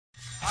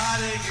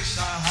Hare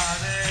Krishna,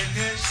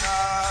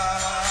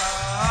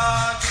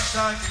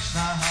 Krishna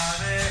Krishna,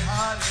 Hare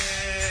Hare,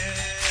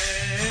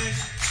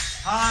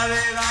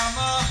 Hare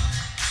Rama,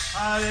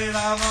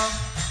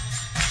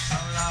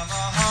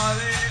 Rama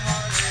Hare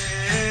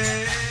Hare.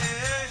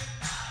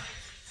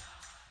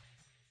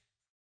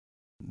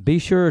 Be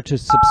sure to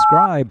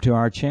subscribe to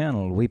our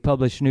channel. We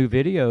publish new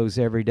videos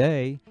every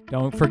day.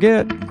 Don't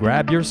forget,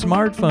 grab your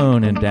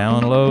smartphone and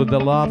download the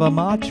Lava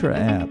Matra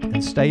app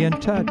and stay in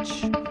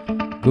touch.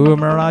 Guru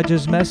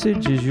Maharaj's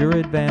message is your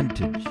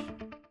advantage.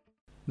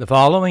 The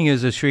following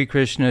is a Sri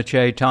Krishna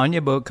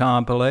Caitanya book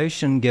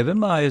compilation given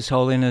by His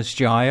Holiness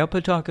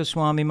Jayapataka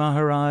Swami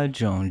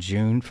Maharaj on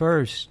June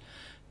 1st,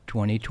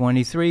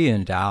 2023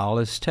 in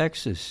Dallas,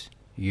 Texas,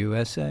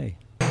 USA.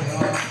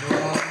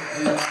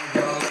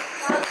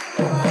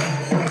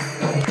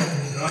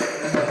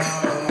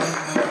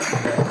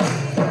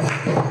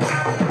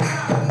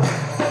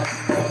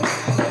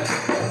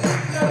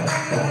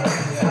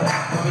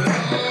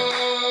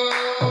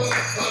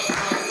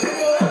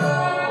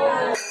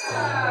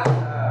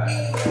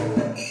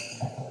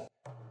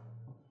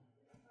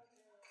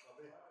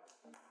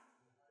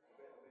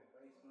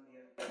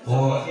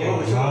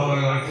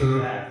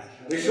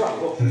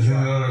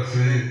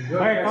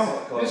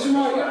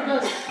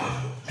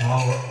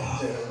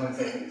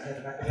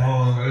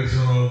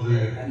 Combination of the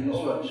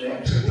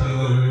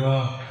Caitanya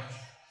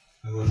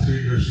and the Sri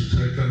Krishna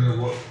Caitanya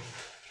book.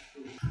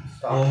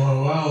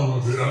 Overwhelmed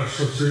with the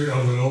ecstasy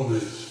of the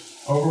Gopīs.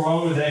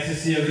 Overwhelmed with the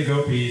ecstasy of the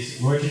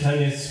Gopīs, Lord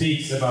Caitanya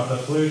speaks about the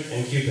flute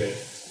and Cupid.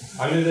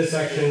 Under this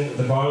section,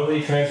 the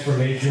bodily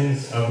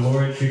transformations of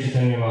Lord Sri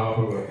Caitanya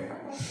Mahaprabhu.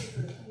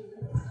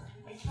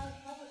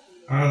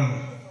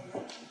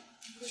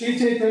 Sri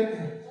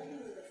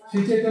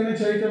Caitanya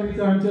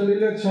Charitamrita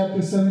Anjalila,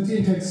 chapter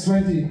 17, text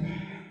 20.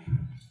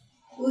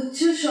 উচ্চ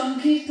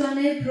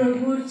সংকীর্তনে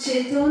প্রভুর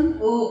চেতন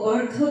ও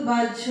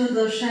অর্ধবাহ্য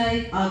দশায়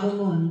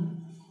আগমন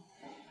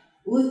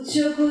উচ্চ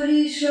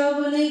করি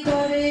শ্রবণে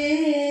করে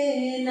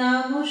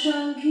নাম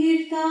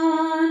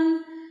সংকীর্তন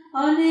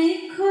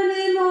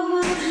অনেকক্ষণে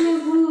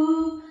মহাপ্রভু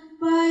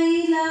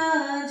পাইলা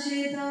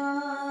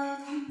চেতন.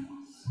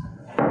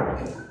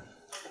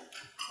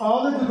 All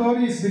the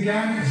devotees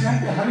began to chant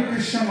the Hare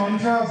Krishna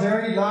mantra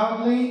very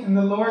loudly in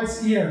the Lord's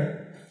ear.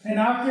 And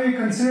after a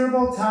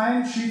considerable time,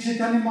 Sri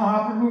Caitanya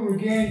Mahaprabhu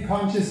regained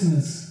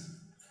consciousness.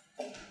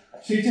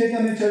 Sri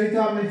Caitanya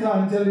Charitamrita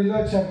Anjalila,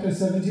 chapter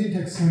 17,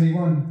 text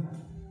 21.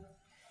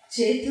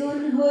 চেতন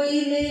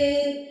হইলে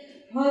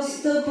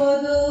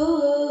হস্তপদ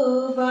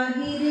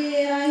বাহিরে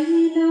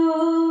আইল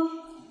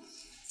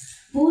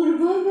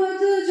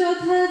পূর্ববৎ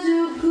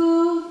যথাযোগ্য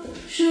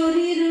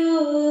শরীর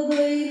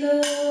হইল.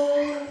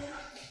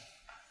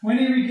 When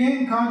he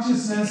regained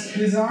consciousness,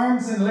 his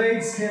arms and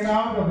legs came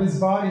out of his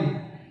body,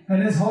 and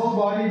his whole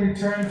body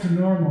returned to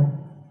normal.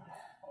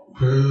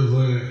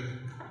 Previously,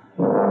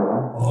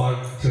 Lord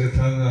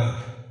Caitanya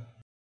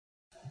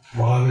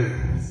body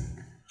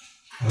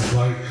was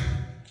like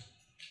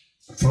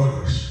a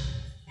tortoise.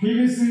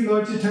 Previously,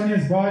 Lord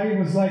Chaitanya's body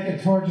was like a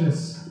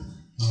tortoise.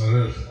 And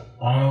his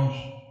arms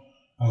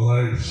and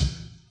legs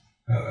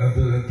had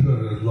entered into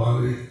his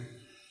body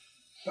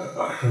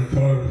like a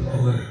tortoise,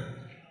 only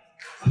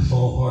a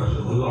small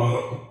portion was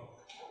out.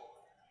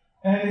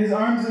 And his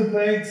arms and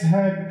legs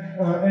had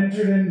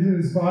entered into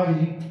his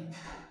body,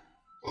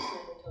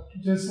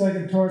 just like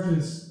a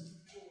tortoise,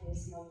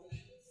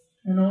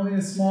 and only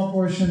a small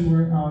portion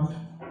were out.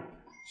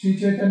 Sri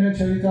Caitanya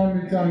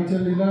Charitamrita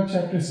Anjalila,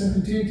 chapter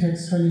 17,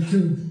 text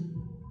 22.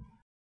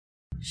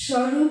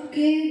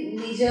 স্বরূপকে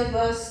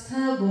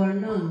নিজাবস্থা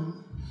বর্ণন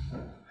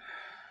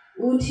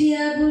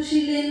উঠিয়া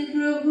বসিলেন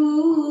প্রভু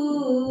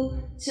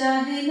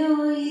চাহেন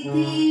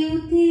ইতি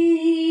উতি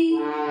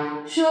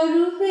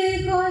স্বরূপে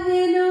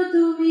কহেন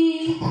তুমি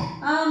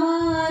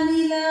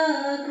আমানিলা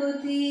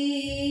কতি.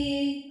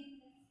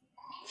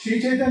 Sri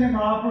Chaitanya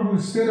Mahaprabhu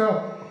stood up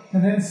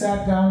and then sat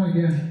down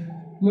again.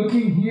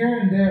 Looking here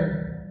and there,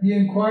 he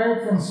inquired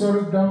from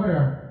Swarup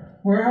Damodar,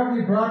 "Where have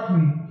you brought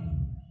me?"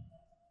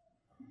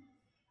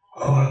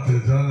 Lord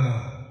Caitanya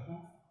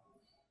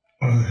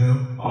and him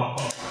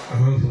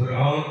eventually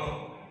out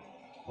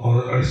of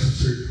the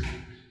ecstasy.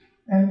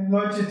 And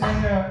Lord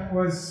Chaitanya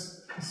was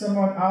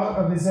somewhat out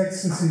of his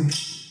ecstasy.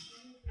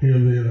 He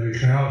would be like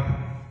half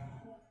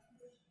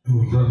in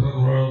the present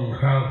world and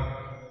half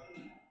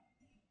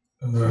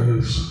in that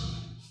is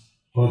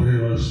what he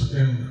was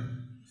in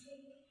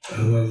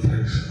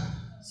meditation.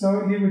 So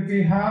he would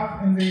be half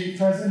in the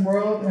present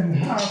world and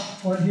half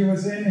what he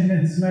was in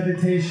his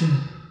meditation.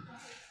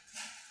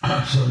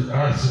 So he's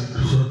asking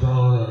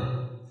Swadhamana,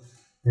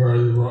 where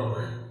have you brought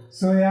me?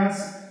 So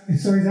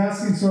he's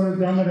asking Swarup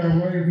Damodar,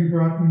 where have you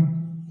brought me?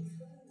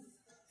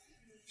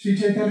 Sri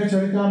Chaitanya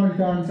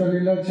Charitamrita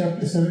Anjalila,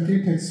 chapter 17,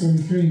 text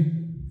 23.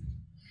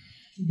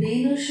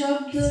 Benu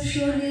শব্দ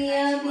শুনি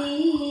আমি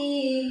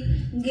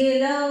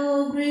গেলাম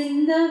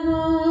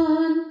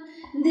বৃন্দাবন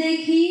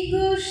দেখি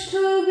গোষ্ঠ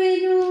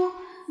বেণু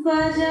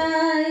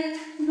বাজায়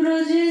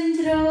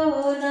ব্রজেন্দ্র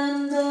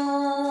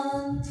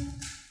নন্দন.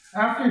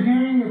 After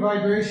hearing the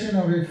vibration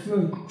of a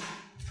flute,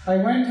 I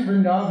went to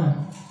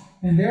Vrindavan,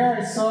 and there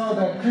I saw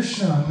that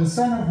Krishna, the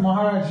son of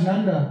Maharaj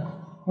Nanda,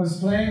 was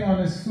playing on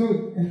his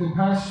flute in the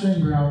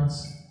pasturing grounds.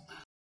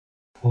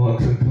 Lord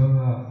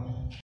Caitanya,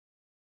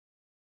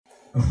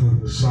 after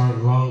the start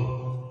of love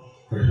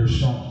for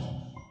Krishna,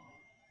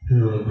 he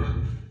would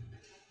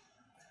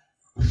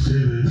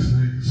see these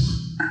things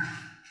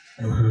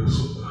in his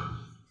wisdom.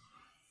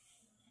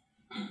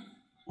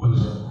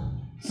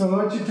 So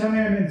Lord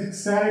Chaitanya, in his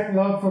ecstatic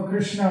love for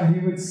Krishna, he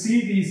would see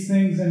these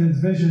things in his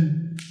vision.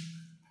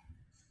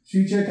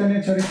 Sri Chaitanya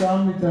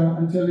Charitamrita,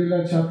 Anjalila,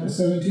 chapter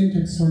 17,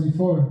 text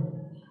 24.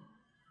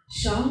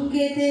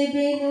 সঙ্গেতে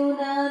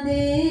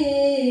বেনুনাদে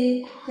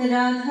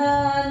Radha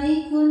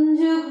নিকুঞ্জ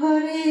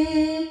ঘরে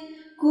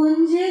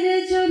কুঞ্জেরে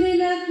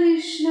চলিলা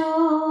কৃষ্ণ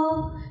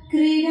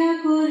ক্রীড়া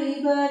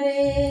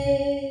করিবারে.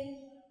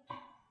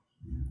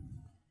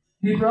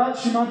 He brought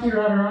Srimati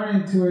Radharani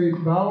to a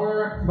bower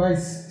by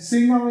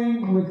signaling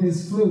with his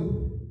flute.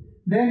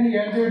 Then he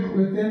entered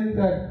within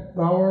that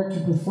bower to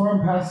perform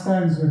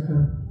pastimes with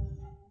her.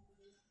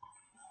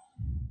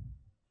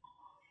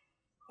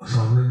 So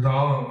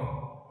Vrindavan,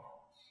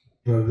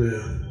 the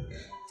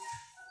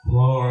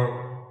lower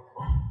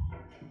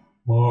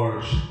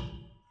bars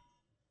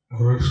in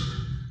which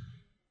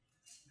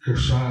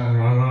Krishna and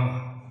Radha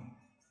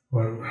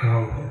would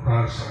have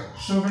pastimes.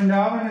 So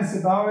Vrindavan is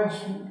the bower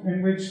in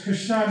which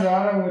Krishna and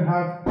Radha would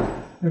have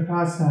their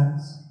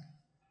pastimes.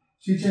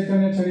 Sri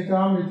Chaitanya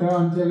Charitamrita,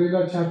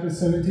 Anjalila, chapter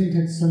 17,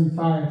 text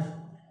 25.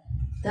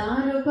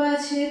 তার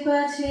পাছে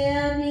পাছে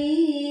আমি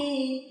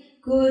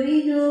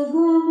করিনু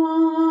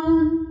গমন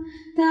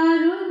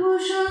তার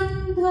ভূষণ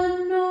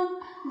ধন্য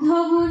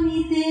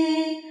ধবনীতে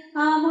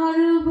আমার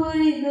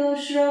হরিল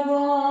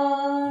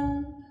শ্রবণ.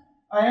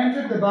 I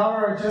entered the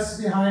bower just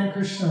behind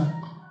Krishna,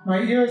 my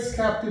ears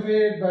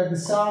captivated by the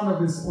sound of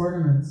his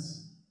ornaments.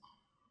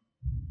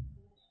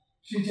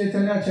 Sri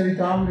Chaitanya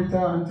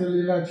Charitamrita,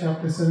 Anjalila,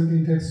 chapter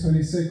 17, text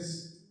 26.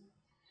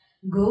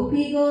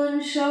 গোপীগণ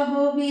সহ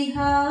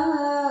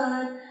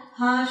বিহার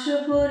হাস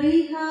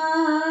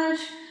পরিহাস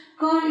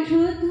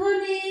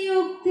কণ্ঠধ্বনি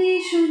উক্তি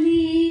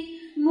শুনি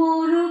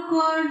মোর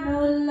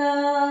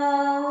কর্ণোল্লাস.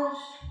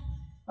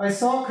 I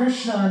saw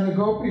Krishna and the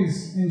Gopis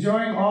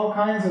enjoying all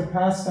kinds of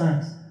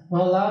pastimes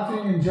while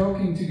laughing and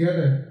joking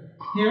together.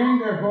 Hearing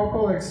their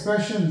vocal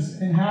expressions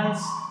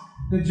enhanced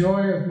the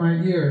joy of my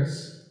ears.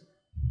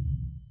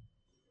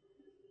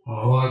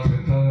 Lord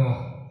Caitanya,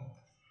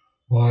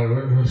 while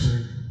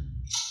witnessing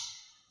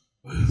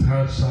these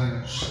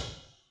pastimes,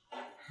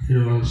 he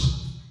was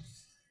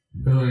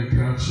feeling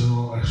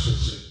transcendental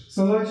ecstasy. So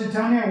Lord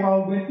Chaitanya,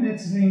 while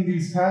witnessing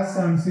these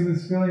pastimes, he was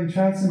feeling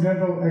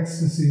transcendental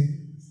ecstasy.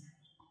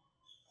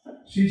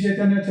 Sri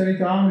Chaitanya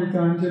Charitamrita,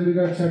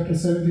 Anjalila, chapter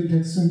 17,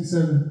 text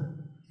 27.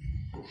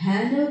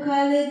 হেন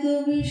কালে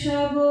তুমি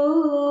সব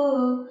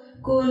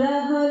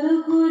কোলাহল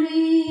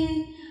করি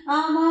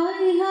আমার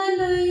ইহা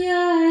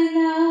লইয়া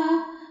এলা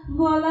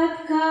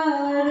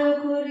বলাৎকার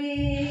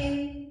করি.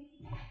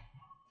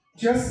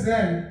 Just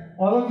then,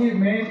 all of you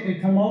made a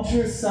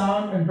tumultuous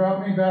sound and brought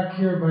me back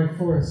here by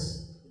force.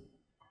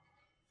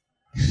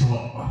 So,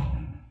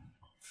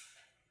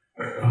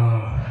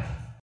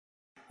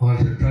 Lord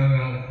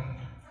Caitanya,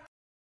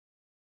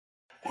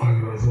 when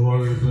the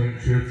devotees doing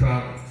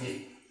kirtan,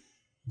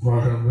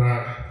 brought him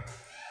back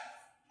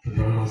to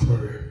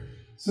Jagannath-puri.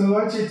 So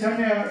Lord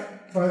Chaitanya,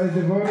 by the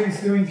devotees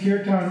doing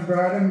kirtan,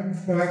 brought him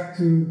back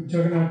to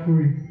Jagannath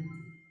Puri.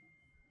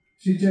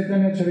 Sri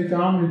Chaitanya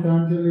Charitamrita,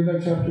 Anjalila,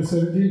 chapter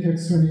 17,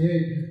 text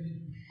 28.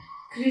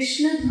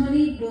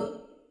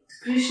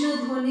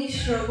 কৃষ্ণধ্বনি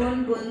শ্রবণ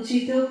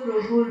বঞ্চিত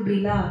প্রভুর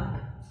বিলাপ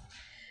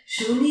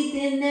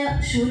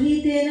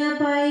শুনিতে না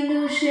pile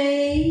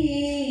সেই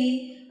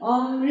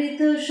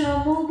অমৃত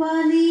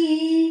সমবাণী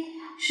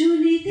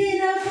শুনিতে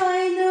না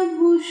pile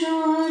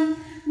ভূষণ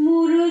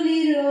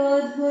মুরলীর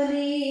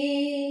ধ্বনি.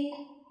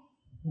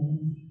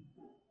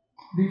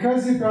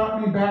 Because he brought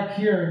me back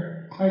here,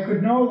 I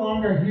could no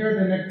longer hear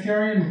the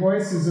nectarian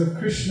voices of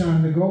Krishna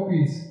and the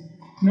Gopis,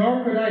 nor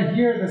could I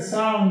hear the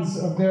sounds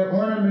of their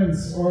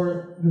ornaments or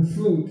the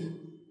flute.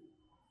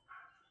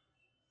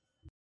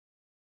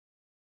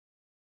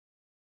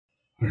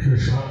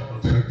 Krishna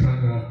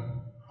Chaitanya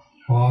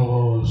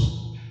Mahaprabhu was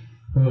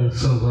feeling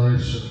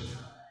separation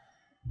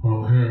from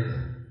hearing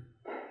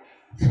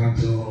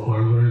transcendental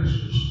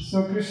vibrations. So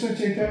Krishna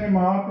Chaitanya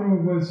Mahaprabhu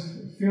was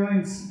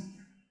feeling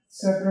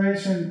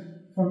separation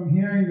from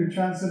hearing the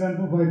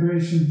transcendental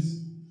vibrations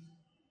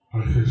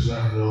of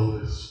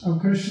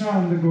Krishna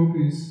and the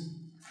Gopis.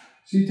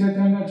 Sri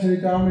Chaitanya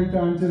Charitamrita,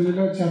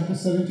 Anjalila, chapter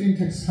 17,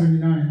 text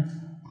 29.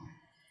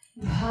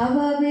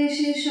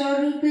 ভাবাবেশে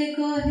স্বরূপে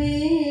কহে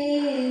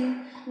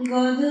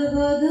গদ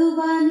গদ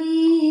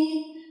বাণী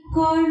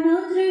কর্ণ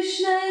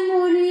তৃষ্ণায়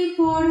মরি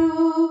পড়ো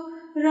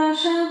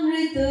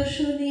রসামৃত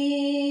শুনি.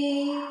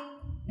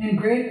 In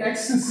great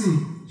ecstasy,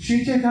 Sri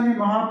Chaitanya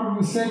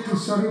Mahaprabhu said to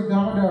Swarup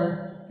Damodar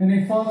in a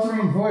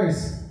faltering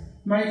voice,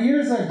 "My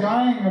ears are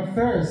dying of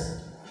thirst.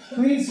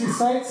 Please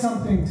recite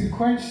something to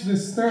quench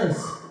this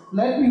thirst.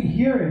 Let me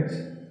hear it."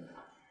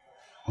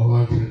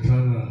 Lord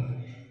Caitanya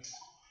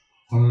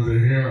wanted to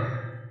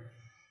hear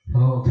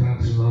some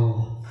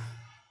transcendental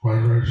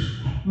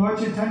vibration. Lord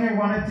Chaitanya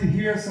wanted to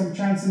hear some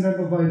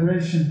transcendental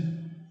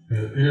vibration.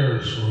 His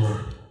ears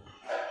were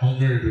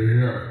hungry to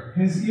hear.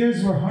 His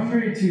ears were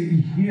hungry to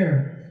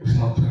hear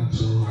Some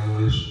transcendental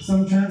vibration.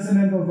 some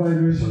transcendental So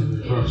vibration. he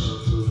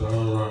requested to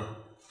Damodar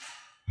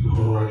to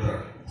provide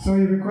that. So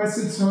he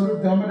requested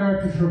Swarup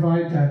Damodar to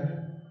provide that.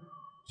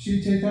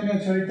 Sri Chaitanya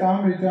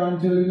Charitamrita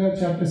Anjalila,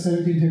 chapter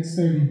 17, text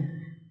 30.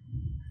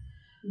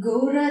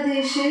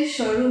 গৌরাদেশে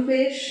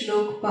স্বরূপের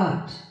শ্লোক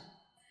পাঠ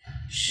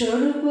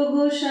স্বরূপ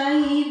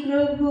গোসাই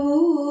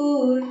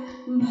প্রভুর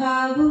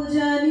ভাব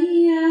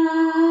জানিয়া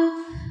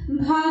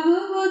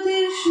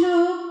ভাগবতের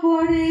শ্লোক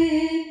পড়ে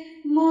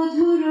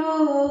মধুর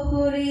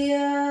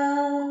করিয়া.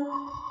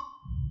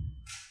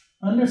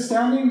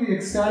 Understanding the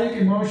ecstatic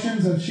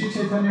emotions of Sri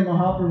Chaitanya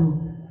Mahaprabhu,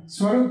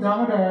 Swarup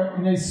Damodar,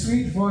 in a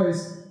sweet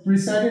voice,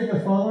 recited the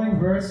following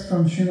verse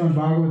from Srimad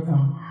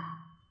Bhagavatam.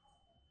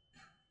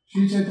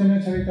 Sri Chaitanya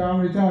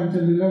Charitamrita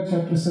Anjalila,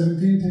 chapter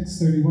 17, text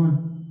 31.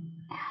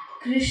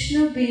 Krishna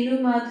Benu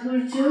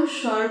মাধুর্য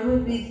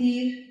সর্ববিধ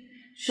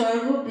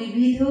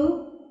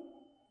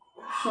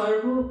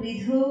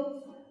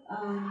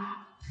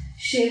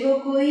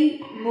সেবকই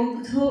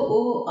মুগ্ধ ও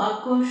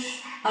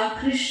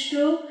আকৃষ্ট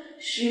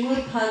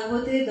শ্রীমদ্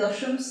ভাগবতে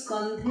দশম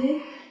স্কন্ধে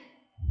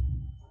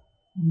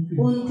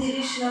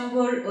 29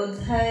 নম্বর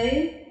অধ্যায়ে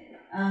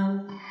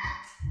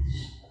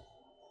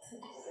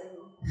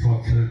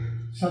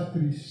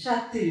 37.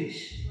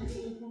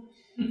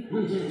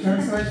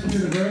 Translation to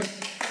the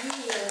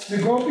verse. The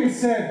Gopis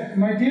said,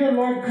 "My dear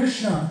Lord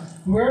Krishna,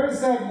 where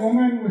is that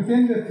woman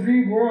within the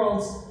three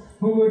worlds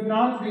who would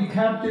not be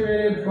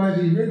captivated by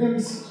the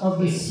rhythms of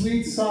the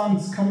sweet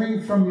songs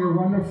coming from your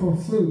wonderful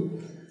flute?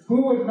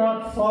 Who would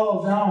not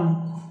fall down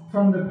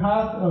from the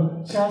path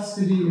of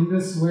chastity in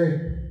this way?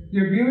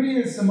 Your beauty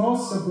is the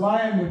most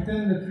sublime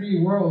within the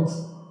three worlds.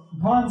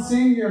 Upon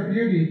seeing your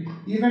beauty,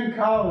 even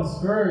cows,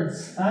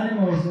 birds,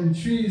 animals, and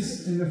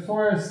trees in the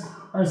forest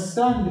are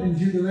stunned in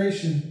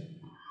jubilation."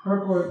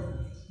 Purport.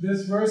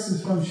 This verse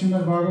is from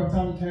Srimad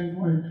Bhagavatam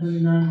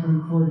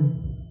 10.29.40.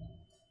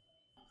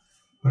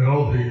 The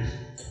Gopis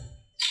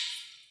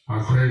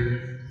are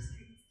craving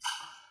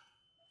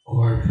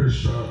Lord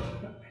Krishna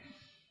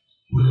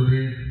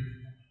beauty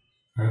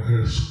and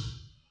his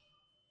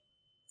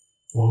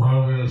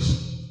melodious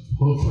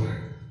flute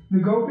playing. The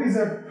Gopis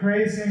are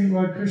praising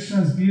Lord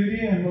Krishna's beauty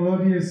and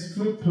melodious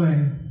flute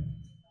playing,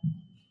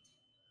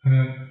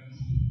 And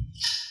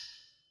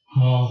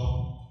how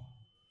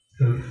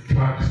it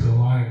attracts the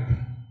mind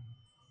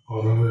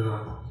of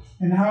everyone.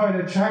 and how it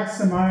attracts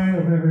the mind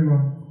of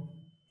everyone.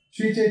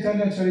 Sri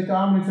Chaitanya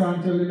Charitamrita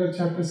Anjalila,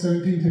 chapter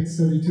 17, text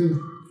 32.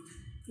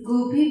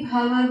 Gopi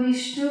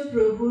ভাবাবিষ্ট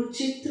প্রভুর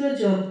চিত্র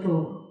জল্প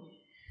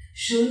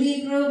শুনি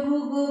প্রভু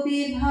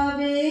গোপী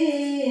ভাবে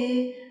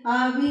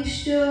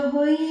আবিষ্ট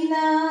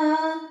হইলা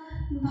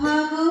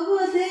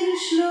ভাগবতের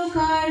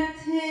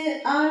শ্লোকার্থে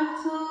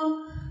অর্থ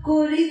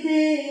করিতে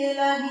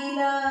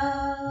লাগিলা.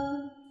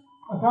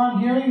 Upon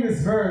hearing this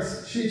verse,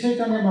 Sri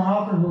Chaitanya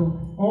Mahaprabhu,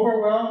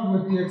 overwhelmed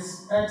with the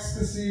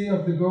ecstasy of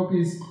the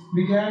Gopis,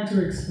 began to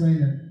explain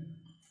it.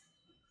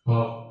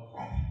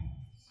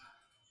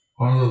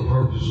 One of the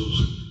purposes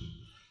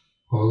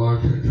of Lord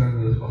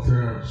Caitanya's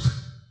appearance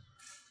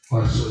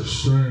was to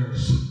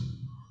experience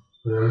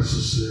the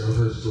ecstasy of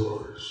his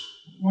devotees.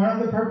 One of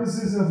the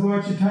purposes of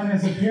Lord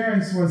Chaitanya's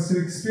appearance was to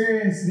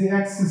experience the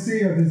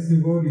ecstasy of his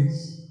devotees.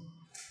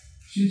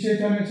 Sri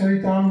Chaitanya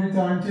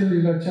Charitamrita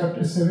Anjalila,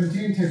 chapter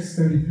 17, text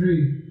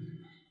 33.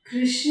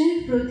 কৃষ্ণের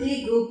প্রতি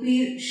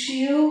গোপীর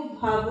স্বীয়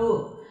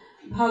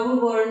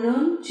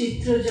ভাববর্ণন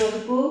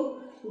চিত্রজল্প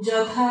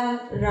যথা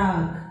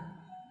রাগ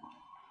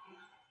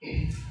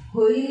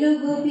হইল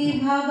গোপী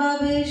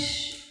ভাবাবেশ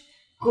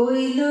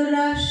কইল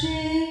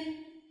রাসে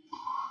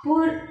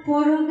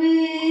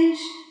পরবেশ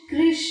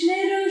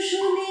কৃষ্ণেরও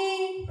শুনি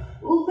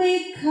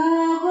উপেক্ষা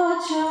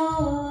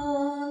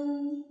বচন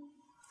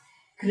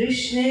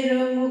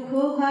কৃষ্ণেরও মুখ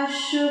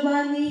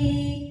ভাষ্যবাণী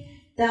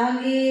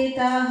তাগে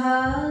তাহা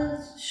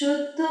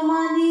সত্য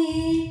মানি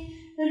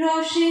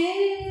রসে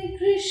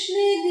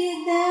কৃষ্ণে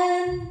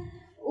দিতেন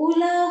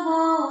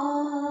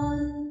উলাহন.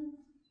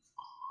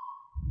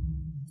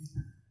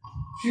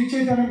 Sri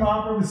Chaitanya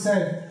Mahaprabhu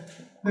said,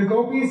 "The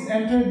Gopis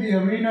entered the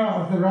arena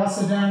of the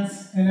rasa dance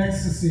in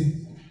ecstasy,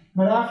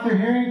 but after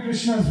hearing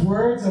Krishna's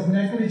words of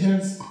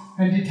negligence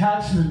and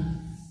detachment,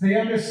 they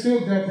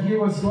understood that he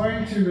was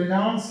going to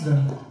renounce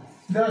them.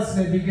 Thus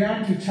they began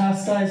to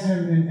chastise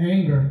him in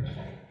anger."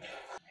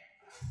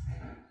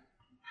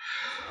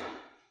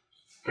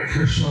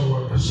 Krishna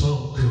would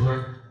assume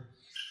different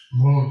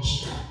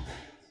moods.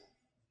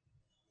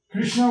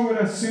 Krishna would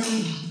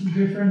assume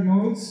different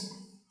moods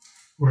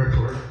Which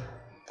were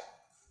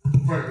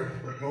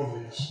the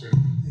Gopis in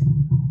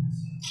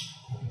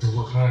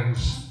different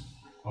kinds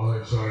of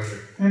anxiety.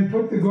 and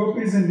put the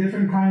Gopis in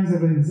different kinds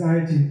of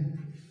anxiety.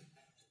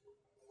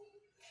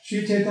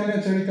 Sri Chaitanya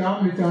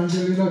Charitamrita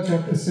Anjalila,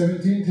 chapter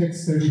 17,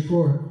 text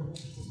 34.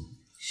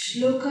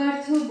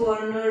 শ্লোকার্থ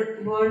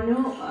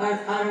বর্ণন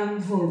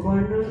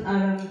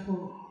আরম্ভ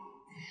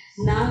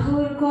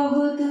নাগর কহ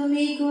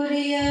তুমি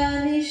করিয়া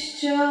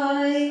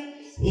নিশ্চয়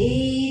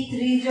এই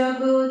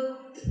ত্রিজগৎ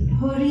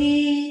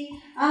ভরি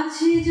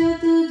আছে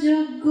যত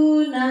যোগ্য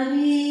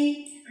নারী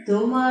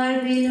তোমার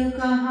Binu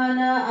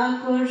কাহানা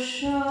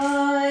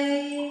আকর্ষয়.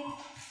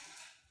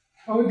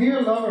 Oh dear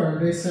lover,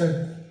 they said,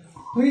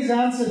 please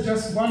answer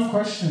just one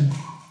question.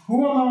 Who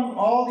among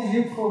all the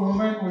youthful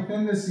women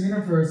within this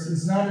universe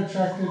is not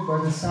attracted by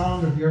the sound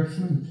of your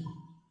flute?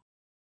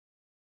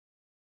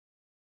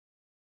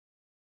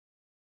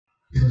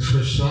 Since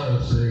Krishna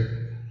is the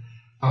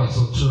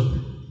absolute truth,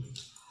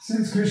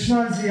 Since Krishna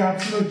is the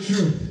absolute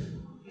truth,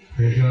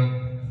 he can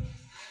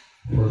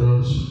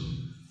produce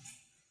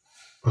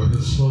with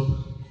his flute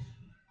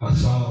a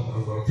sound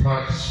that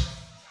attracts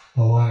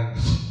the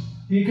minds,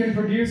 he can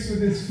produce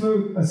with his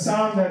flute a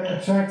sound that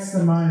attracts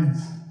the minds.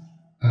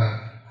 and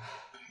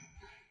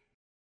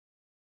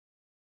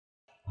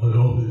the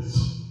Gopīs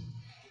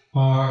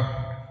are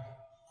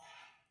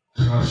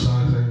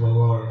chastising the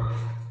Lord.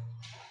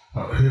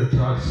 He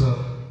attracts them,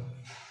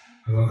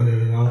 and then he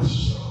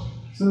renounces them.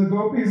 So the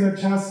Gopis are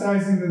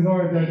chastising the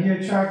Lord that he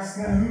attracts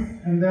them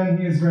and then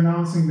he is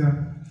renouncing them.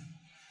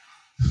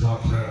 It's not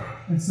fair.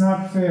 It's not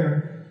fair.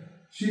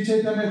 Sri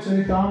Caitanya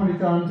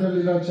Charitamrita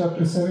Antya-lila,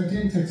 chapter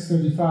 17, text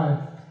 35.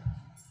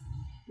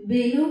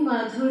 Benu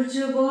মাধুর্য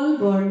বল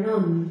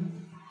বর্ণন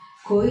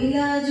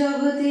কৈলা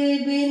জগতে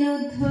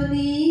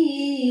বেণুধ্বনি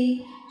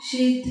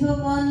সিদ্ধ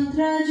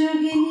মন্ত্রা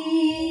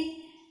যোগিনী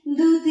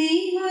দূতি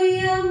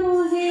হইয়া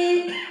মোহে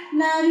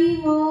নারী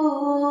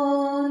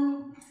মন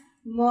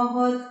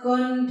মহৎ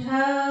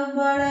কণ্ঠা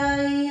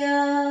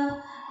বাড়াইয়া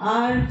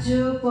আর্য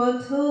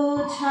পথ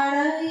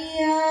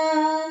ছাড়াইয়া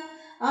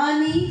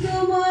আনি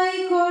তোমায়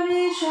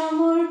করে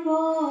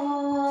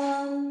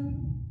সমর্পণ.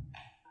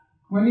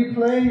 When you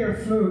play your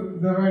flute,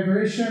 the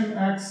vibration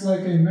acts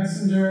like a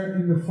messenger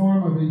in the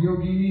form of a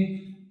yogini,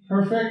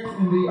 perfect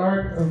in the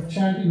art of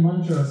chanting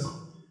mantras.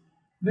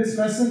 This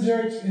messenger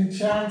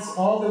enchants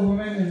all the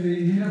women in the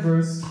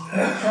universe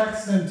and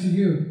attracts them to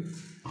you.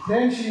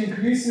 Then she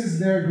increases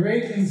their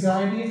great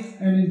anxiety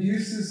and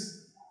induces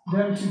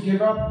them to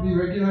give up the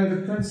regulated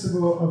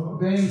principle of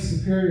obeying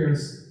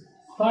superiors.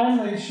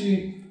 Finally,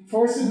 she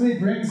forcibly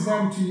brings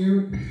them to you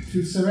to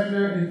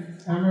surrender in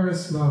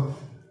amorous love.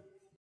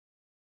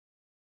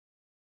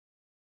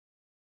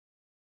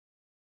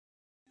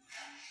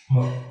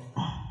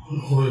 The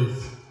Gopīs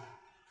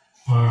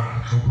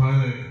are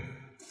complaining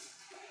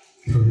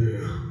to the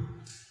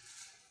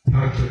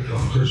tactic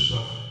of Krishna.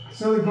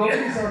 So the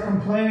Gopis are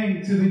complaining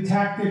to the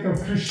tactic of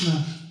Krishna.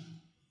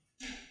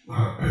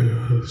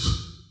 His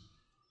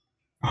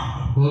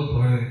flute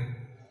playing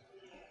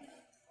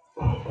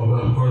over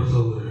the course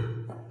of the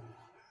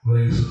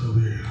brings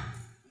the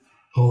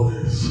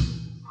Gopīs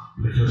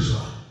to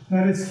Krishna.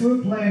 That its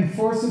flute playing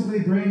forcibly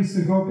brings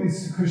the Gopis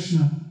to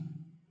Krishna.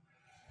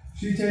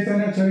 Sri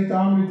Caitanya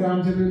Charitamrita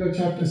Antya-lila,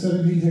 chapter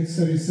 17, text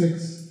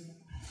 36.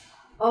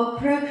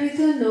 অপ্রাকৃত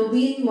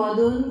নবীন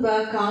মদন বা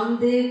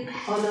কামদেব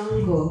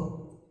অনঙ্গ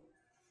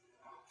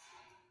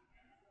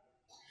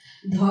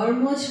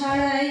ধর্ম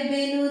ছাড়াই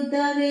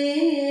বেনুদ্দারে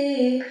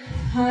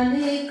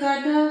হানে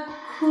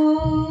কাটাক্ষ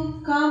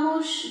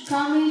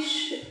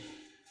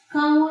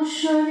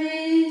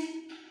কামস্বরে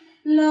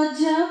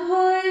লজ্জা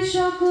ভয়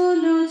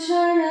সকল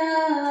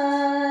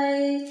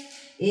ছাড়াই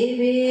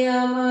এবে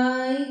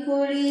আমায়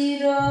করি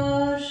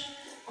রস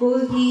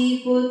কহি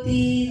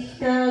পতিত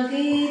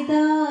ত্যাগে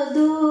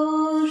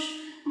দোষ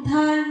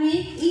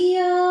ধার্মিক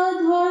ইয়া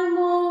ধর্ম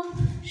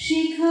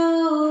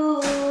শিখাও.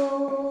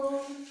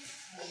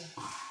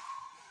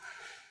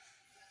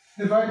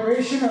 The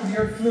vibration of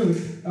your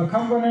flute,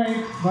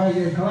 accompanied by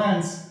your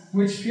glance,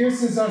 which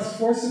pierces us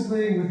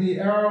forcibly with the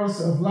arrows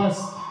of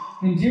lust,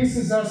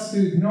 induces us to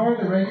ignore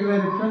the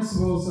regulated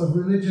principles of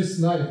religious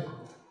life.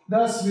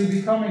 Thus, we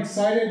become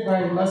excited by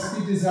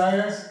lusty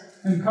desires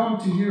and come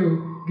to you,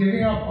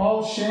 giving up all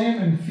shame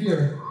and fear.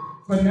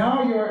 But now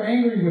you are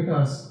angry with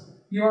us.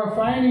 You are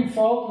finding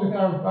fault with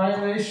our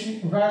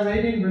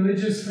violating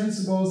religious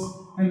principles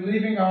and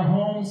leaving our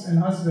homes and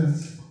husbands.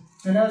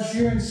 And as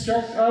you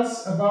instruct us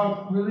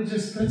about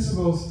religious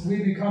principles, we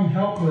become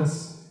helpless.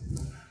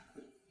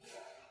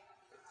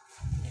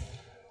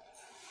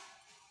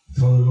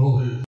 So the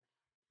Gopīs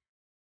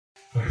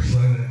are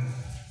explaining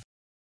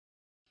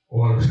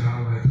what is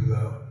happening to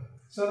them.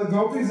 So the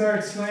Gopis are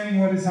explaining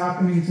what is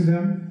happening to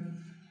them.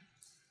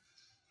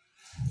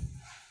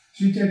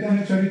 Sri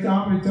Caitanya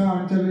Charitamrita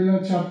Antya-lila,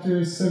 chapter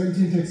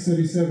 17, text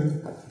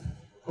 37.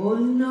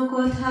 অন্য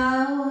কথা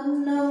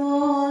অন্য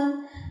মন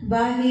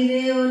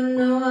বাহিরে অন্য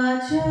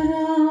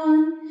আচরণ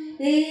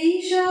এই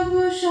সব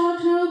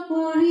শঠ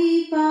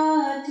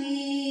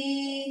পরিপাটি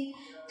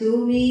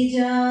তুমি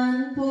জান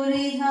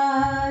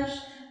পরিহাস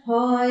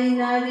হয়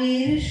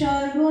নারীর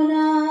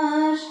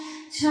সর্বনাশ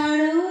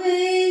ছাড়ো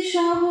এই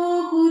সব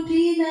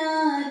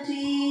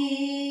কুটিনাটি.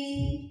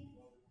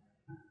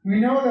 We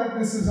know that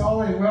this is all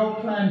a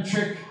well-planned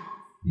trick.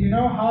 You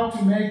know how to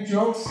make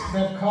jokes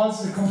that cause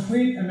the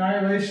complete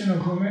annihilation of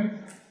women,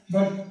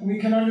 but we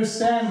can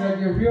understand that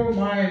your real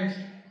mind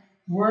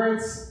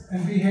words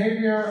and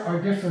behavior are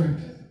different.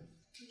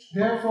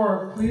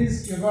 Therefore, please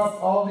give up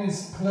all these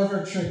clever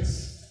tricks.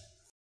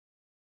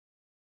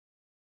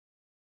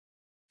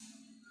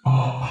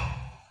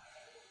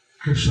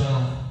 Krishna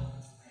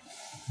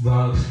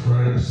does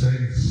various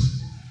things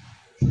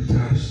to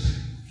test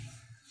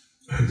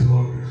his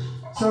devotees.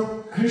 So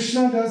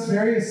Krishna does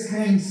various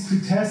things to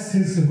test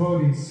his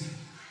devotees.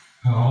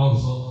 And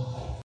also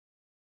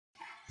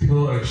to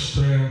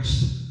experience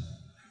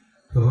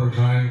different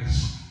kinds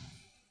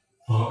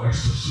of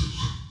ecstasies.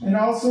 And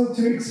also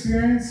to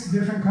experience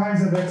different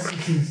kinds of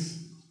ecstasies.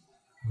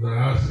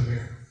 They're asking me,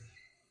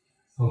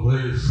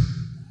 please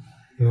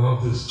give up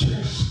these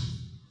tricks.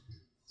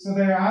 So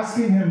they are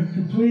asking him to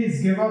please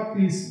give up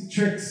these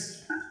tricks.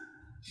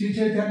 Sri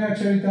Caitanya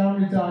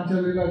Charitamrita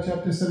Anjalila,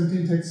 chapter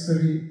 17, text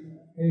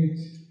 38.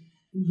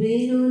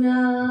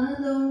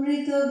 বেনুনাদ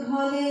অমৃত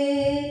ঘলে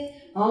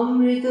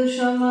অমৃত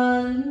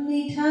সমান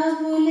মিঠা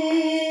বলে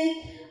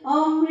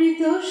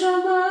অমৃত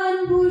সমান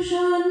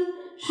ভূষণ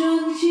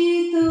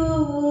সঞ্চিত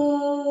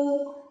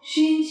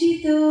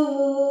সিঞ্চিত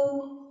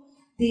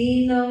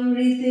তিন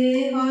অমৃতে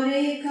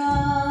হরে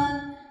কান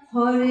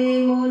হরে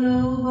মন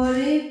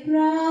হরে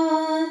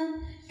প্রাণ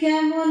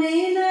কেমনে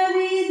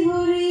নারী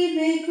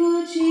ধরিবে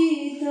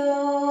খচিত.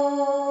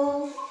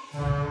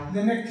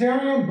 The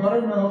nectarian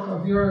buttermilk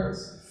of your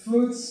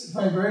flute's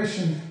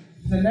vibration,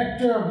 the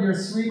nectar of your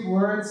sweet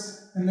words,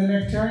 and the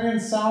nectarian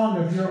sound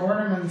of your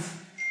ornaments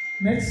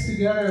mixed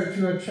together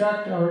to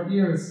attract our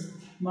ears,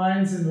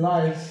 minds, and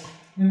lives.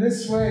 In this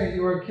way,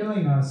 you are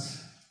killing us.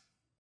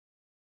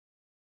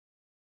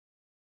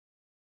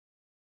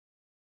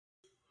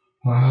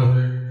 By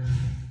having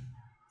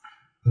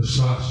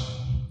discussed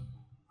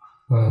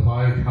the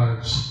 5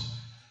 types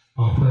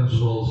of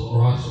principles or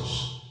rasas.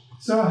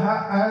 So,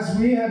 as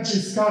we have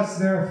discussed,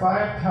 there are 5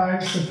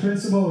 types of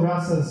principal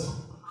rasas.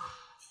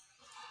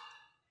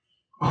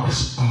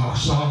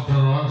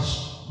 Santaras,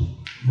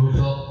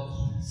 neutral.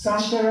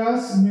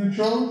 Santaras,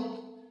 neutral.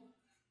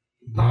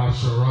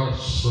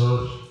 Dasaras,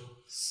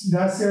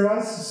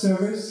 Dasaras,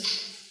 service.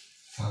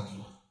 And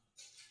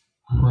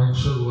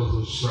friendship with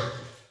respect.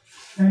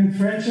 And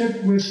friendship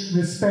with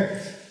respect.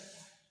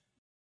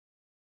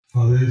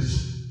 Now these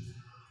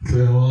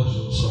 3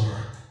 emotions are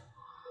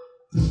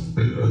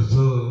exhibited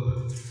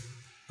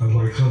in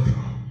Vaikuntha.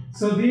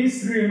 So these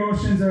 3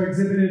 emotions are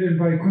exhibited in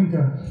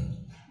Vaikuntha.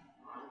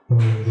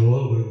 And the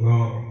world is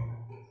known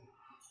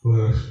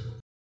with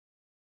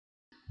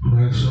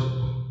friendship,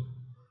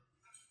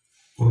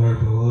 very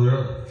familiar.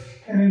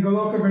 And in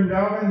Goloka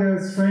Vrindavan, there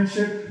is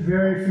friendship,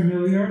 very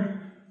familiar.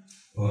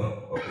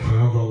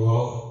 Parental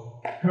love.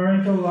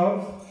 Parental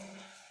love.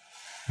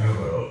 And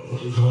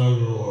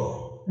conjugal love.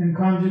 And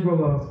conjugal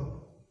love.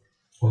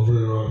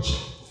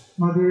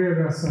 Madhurya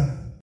Rasa.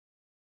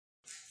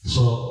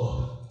 So,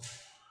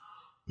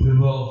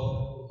 people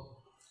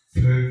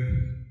take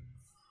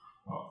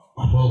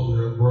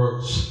appropriate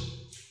births,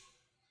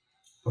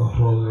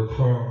 appropriate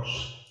forms.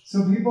 So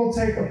people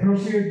take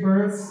appropriate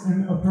births and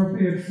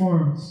appropriate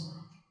forms.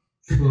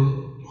 To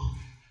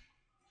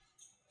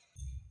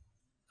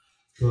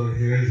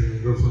engage in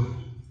different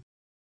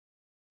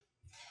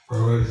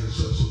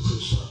relationships with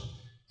Krishna.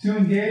 To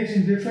engage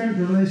in different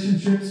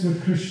relationships with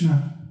Krishna.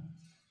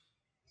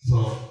 So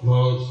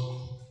those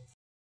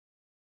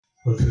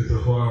who take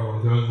the form of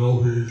young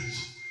Gopīs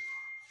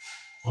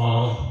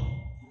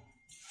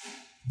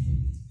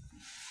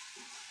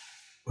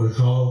they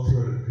come to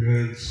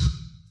engage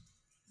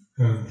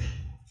in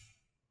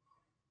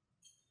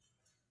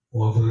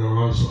what they are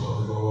also of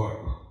the Lord.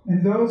 And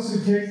those who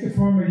take the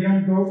form of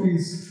young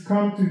Gopīs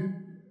come to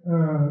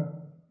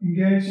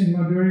engage in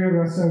Madhurya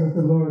Rasa with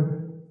the Lord.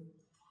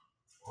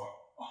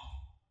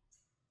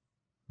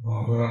 Now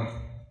then,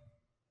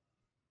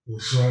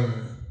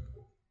 describing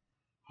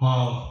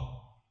how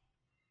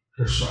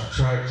Krishna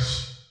attracts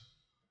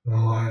their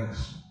minds.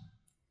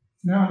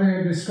 Now they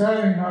are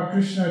describing how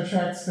Krishna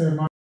attracts their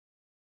mind.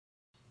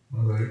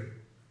 When they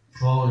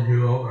totally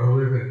give up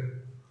everything,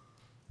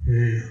 he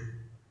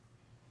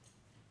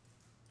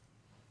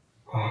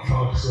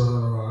talks to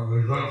them in a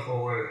neglectful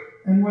way.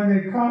 And when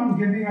they come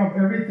giving up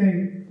everything,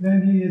 then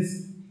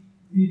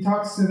he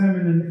talks to them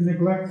in a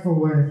neglectful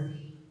way.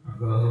 And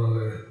then when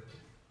they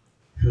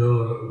feel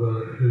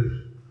that he's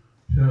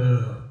killing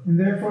them, And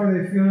therefore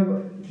they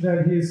feel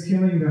that he is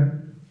killing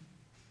them.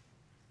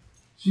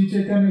 Sri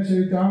Caitanya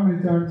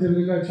Charitamrita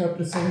Anjalila,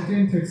 chapter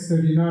 17, text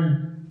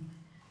 39.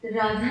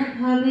 Radha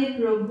ভাবে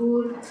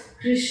প্রভুর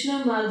কৃষ্ণ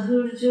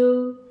মাধুর্য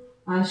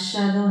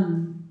আস্বাদন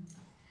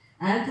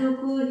এত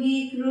কহি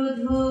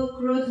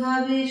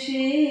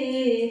ক্রোধাবেশে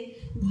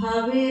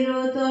ভাবের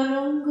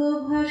তরঙ্গ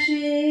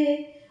ভাসে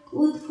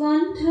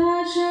উৎকণ্ঠা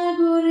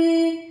সাগরে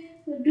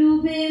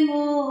ডুবে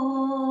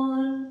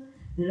মন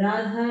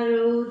রাধার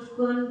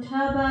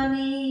উৎকণ্ঠা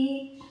বাণী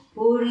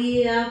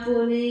পড়িয়ে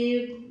আপনে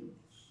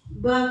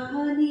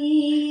বাখানি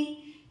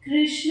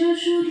কৃষ্ণ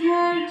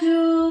সুধার্য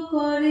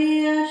করে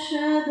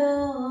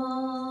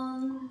আস্বাদন.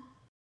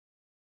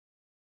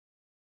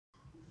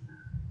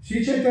 Sri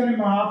Chaitanya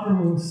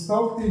Mahaprabhu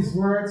spoke these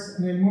words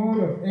in a mood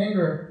of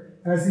anger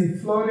as he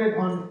floated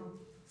on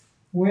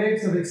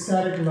waves of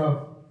ecstatic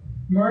love.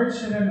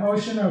 Merged in an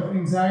ocean of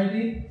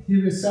anxiety,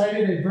 he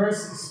recited a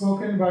verse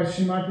spoken by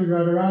Srimati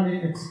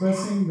Radharani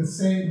expressing the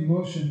same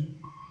emotion.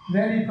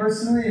 Then he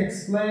personally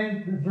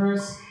explained the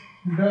verse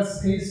and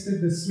thus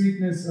tasted the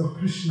sweetness of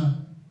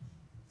Krishna.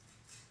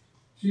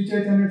 Sri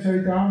Chaitanya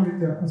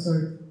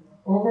Charitamrita,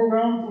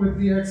 overwhelmed with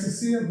the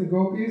ecstasy of the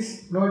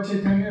Gopis, Lord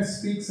Chaitanya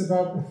speaks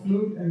about the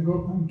flute and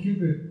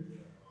Cupid.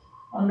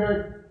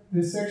 Under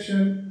this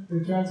section,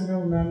 the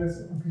Transcendental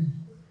Madness,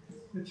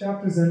 the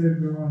chapter's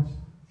ended, Guraj.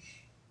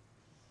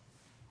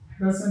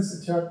 Thus ends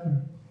the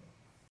chapter.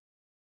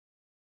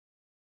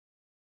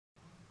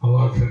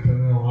 Lord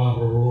Chaitanya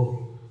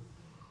Mahaprabhu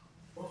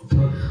took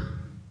the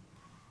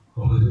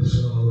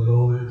position of the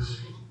Gopis.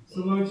 So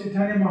Lord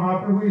Chaitanya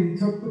Mahaprabhu, he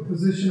took the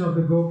position of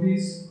the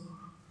Gopis.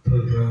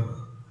 Took the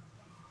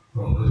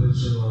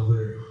position of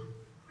the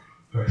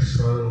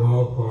ecstatic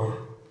love for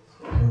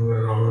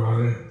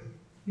Radharani.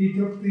 He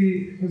took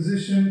the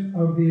position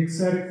of the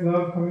ecstatic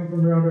love coming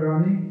from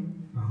Radharani.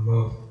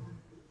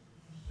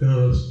 And he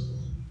was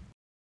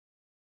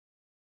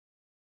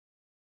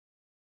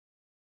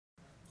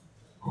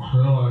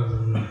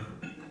realizing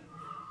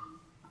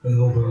the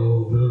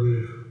ineffable beauty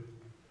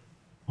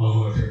of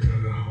Lord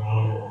Chaitanya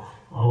Mahaprabhu,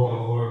 of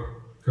Lord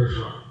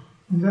Krishna.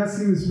 And thus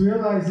he was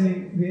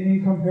realizing the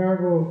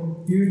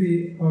incomparable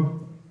beauty of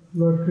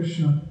Lord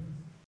Krishna.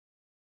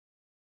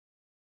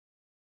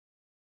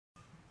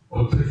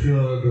 A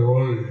particular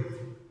devotee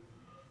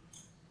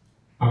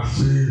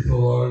sees the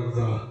Lord in a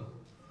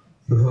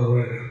different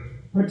way.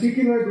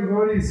 Particular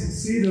devotees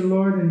see the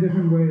Lord in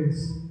different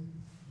ways.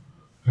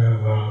 And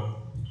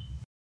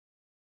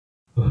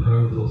the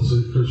parents will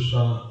see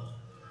Krishna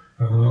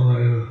in one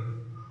way,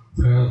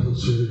 the parents will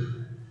see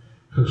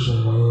Krishna in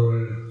another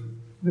way.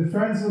 The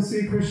friends will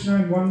see Krishna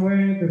in one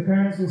way, the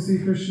parents will see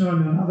Krishna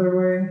in another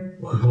way.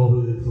 The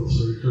Gopis will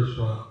see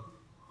Krishna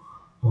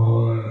in one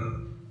way.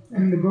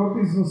 And the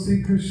Gopis will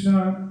see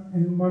Krishna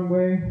in one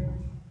way.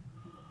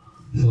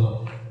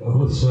 So,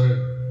 this way,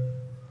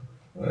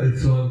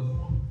 each one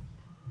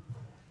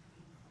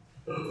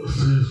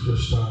sees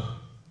Krishna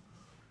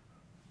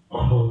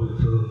according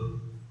to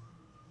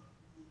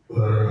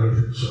their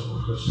relationship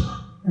with Krishna.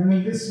 And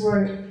in this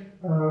way,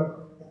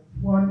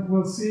 one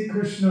will see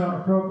Krishna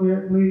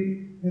appropriately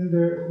in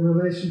their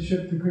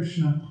relationship to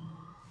Krishna.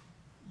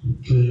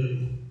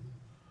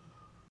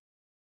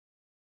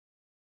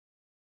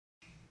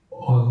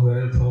 On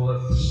many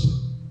poets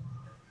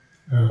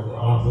and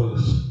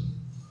authors,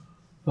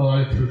 I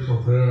like to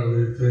compare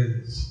these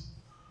things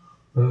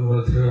with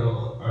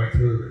material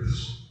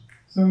activities.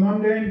 So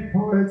mundane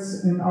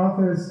poets and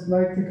authors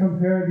like to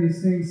compare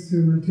these things to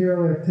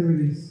material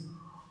activities.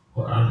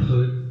 Well,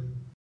 actually,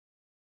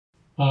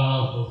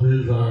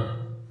 these are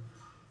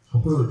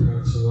completely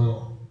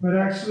transcendental. But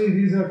actually,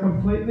 these are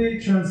completely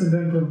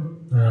transcendental.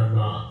 And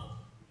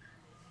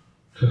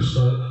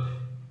Krishna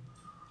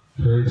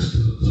creates the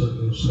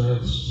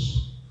circumstance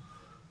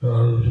in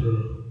order to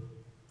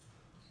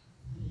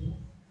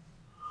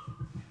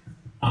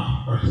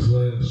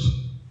experience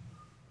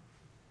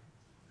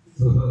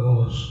different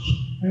emotions.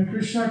 And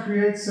Krishna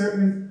creates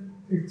certain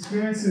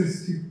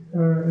experiences to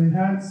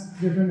enhance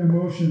different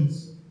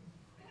emotions.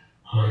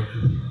 Hare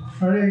Krishna.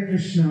 Hare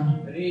Krishna.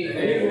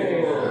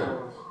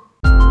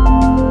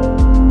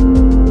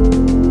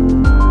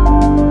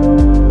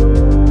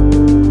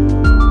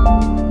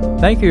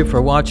 Thank you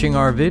for watching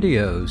our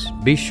videos.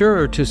 Be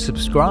sure to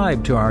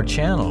subscribe to our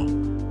channel.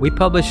 We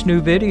publish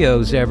new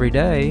videos every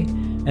day,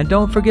 and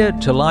don't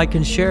forget to like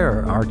and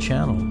share our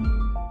channel.